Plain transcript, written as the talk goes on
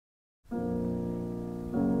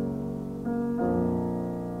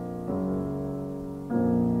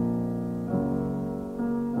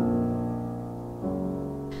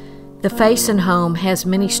The Faison home has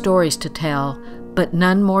many stories to tell, but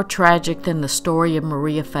none more tragic than the story of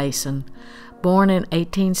Maria Faison. Born in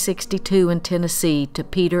 1862 in Tennessee to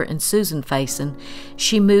Peter and Susan Faison,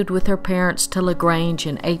 she moved with her parents to LaGrange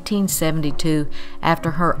in 1872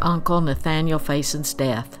 after her uncle Nathaniel Faison's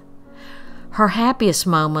death. Her happiest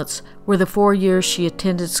moments were the 4 years she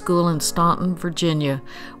attended school in Staunton, Virginia,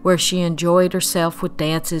 where she enjoyed herself with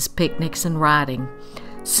dances, picnics, and riding.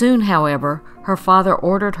 Soon, however, her father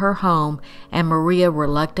ordered her home, and Maria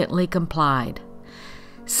reluctantly complied.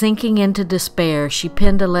 Sinking into despair, she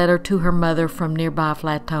penned a letter to her mother from nearby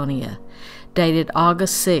Flatonia. Dated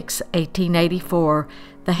August 6, 1884,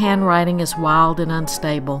 the handwriting is wild and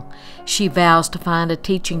unstable. She vows to find a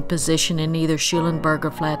teaching position in either Schulenburg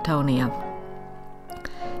or Flatonia.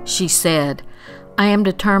 She said, "I am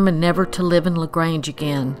determined never to live in LaGrange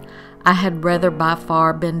again. I had rather by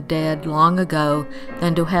far been dead long ago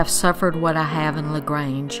than to have suffered what I have in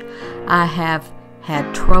LaGrange. I have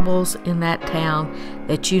had troubles in that town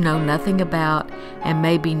that you know nothing about and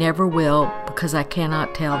maybe never will because I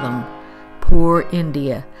cannot tell them. Poor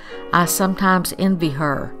India! I sometimes envy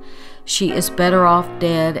her. She is better off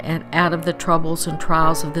dead and out of the troubles and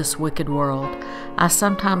trials of this wicked world. I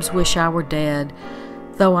sometimes wish I were dead,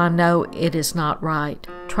 though I know it is not right.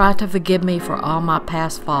 Try to forgive me for all my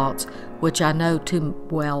past faults, which I know too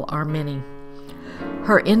well are many."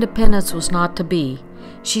 Her independence was not to be.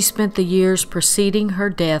 She spent the years preceding her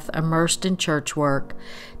death immersed in church work,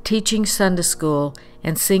 teaching Sunday school,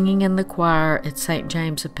 and singing in the choir at St.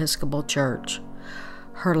 James Episcopal Church.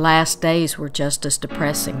 Her last days were just as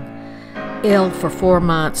depressing. Ill for 4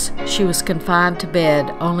 months, she was confined to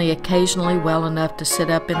bed, only occasionally well enough to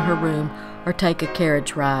sit up in her room or take a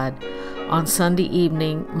carriage ride. On Sunday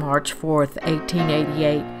evening, March 4th,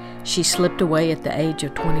 1888, she slipped away at the age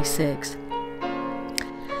of 26.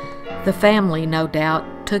 The family, no doubt,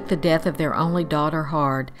 took the death of their only daughter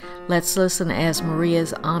hard. Let's listen as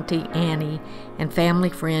Maria's Auntie Annie and family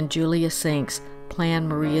friend Julia Sinks planned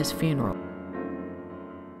Maria's funeral.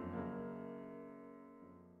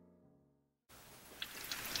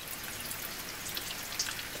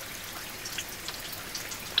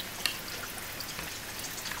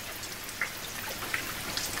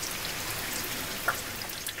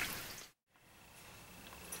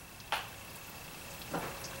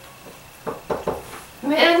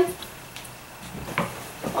 Come in.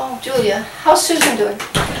 Oh, Julia, how's Susan doing?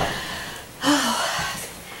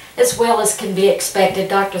 As well as can be expected.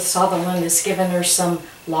 Dr. Sutherland has given her some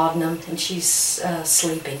laudanum and she's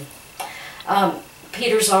sleeping.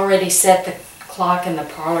 Peter's already set the clock in the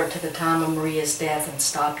parlor to the time of Maria's death and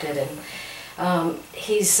stopped it, and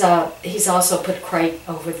he's also put crepe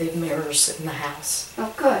over the mirrors in the house.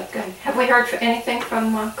 Oh, good, good. Have we heard anything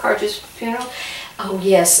from Carge's funeral? Oh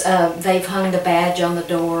yes, they've hung the badge on the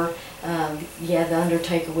door. Yeah, the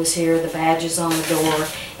undertaker was here. The badge is on the door,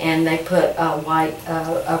 and they put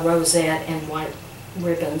a rosette and white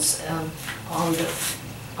ribbons on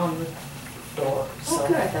the door. So oh,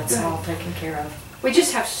 good, that's good. all taken care of. We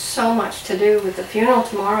just have so much to do with the funeral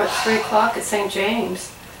tomorrow at 3 o'clock at St.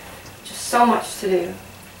 James. Just so much to do.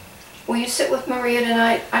 Will you sit with Maria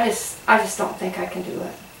tonight? I just don't think I can do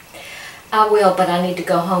it. I will, but I need to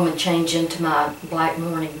go home and change into my black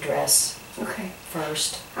mourning dress. Okay.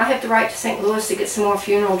 First. I have to write to St. Louis to get some more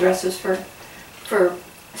funeral dresses for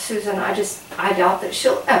Susan. I doubt that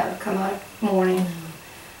she'll ever come out of mourning.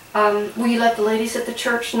 Will you let the ladies at the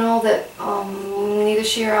church know that neither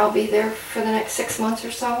she or I'll be there for the next 6 months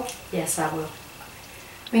or so? Yes, I will.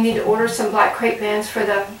 We need to order some black crepe bands for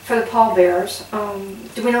the pallbearers.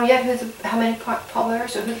 Do we know yet how many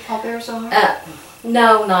pallbearers or who the pallbearers are?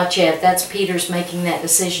 No, not yet. That's Peter's making that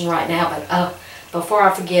decision right now. But before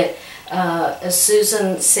I forget,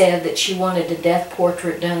 Susan said that she wanted a death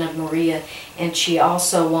portrait done of Maria, and she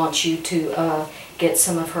also wants you to get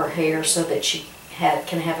some of her hair so that she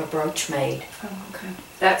can have a brooch made. Oh, okay.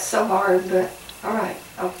 That's so hard, but all right,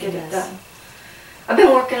 I'll get it done. I've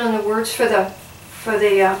been working on the words for the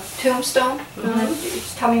tombstone.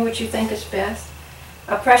 Just tell me what you think is best.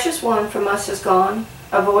 A precious one from us is gone,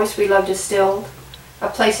 a voice we loved is stilled, a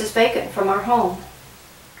place is vacant from our home,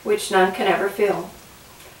 which none can ever fill.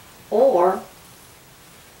 Or,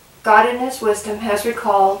 God in His wisdom has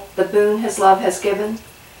recalled the boon His love has given,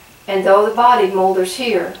 and though the body moulders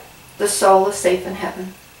here, the soul is safe in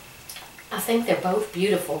heaven. I think they're both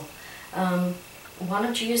beautiful. Why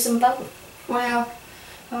don't you use them both? Well,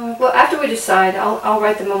 after we decide, I'll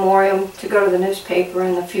write the memorial to go to the newspaper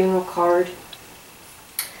and the funeral card.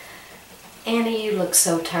 Annie, you look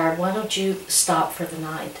so tired. Why don't you stop for the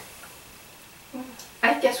night?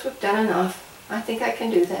 I guess we've done enough. I think I can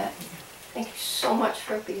do that. Thank you so much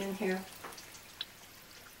for being here.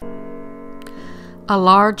 A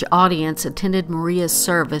large audience attended Maria's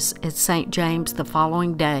service at St. James the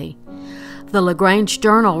following day. The LaGrange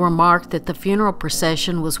Journal remarked that the funeral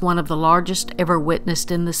procession was one of the largest ever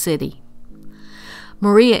witnessed in the city.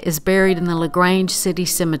 Maria is buried in the LaGrange City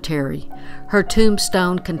Cemetery. Her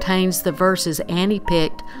tombstone contains the verses Annie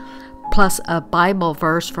picked, plus a Bible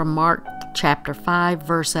verse from Mark chapter 5,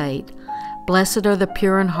 verse 8. Blessed are the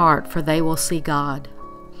pure in heart, for they will see God.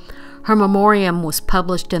 Her memoriam was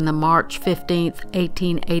published in the March 15,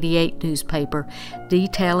 1888 newspaper,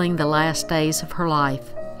 detailing the last days of her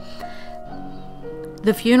life.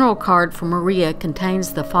 The funeral card for Maria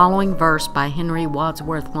contains the following verse by Henry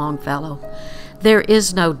Wadsworth Longfellow. There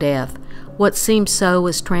is no death. What seems so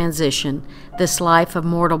is transition. This life of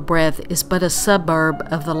mortal breath is but a suburb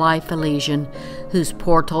of the life Elysian, whose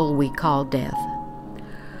portal we call death.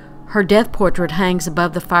 Her death portrait hangs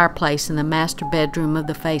above the fireplace in the master bedroom of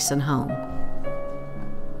the Faison home.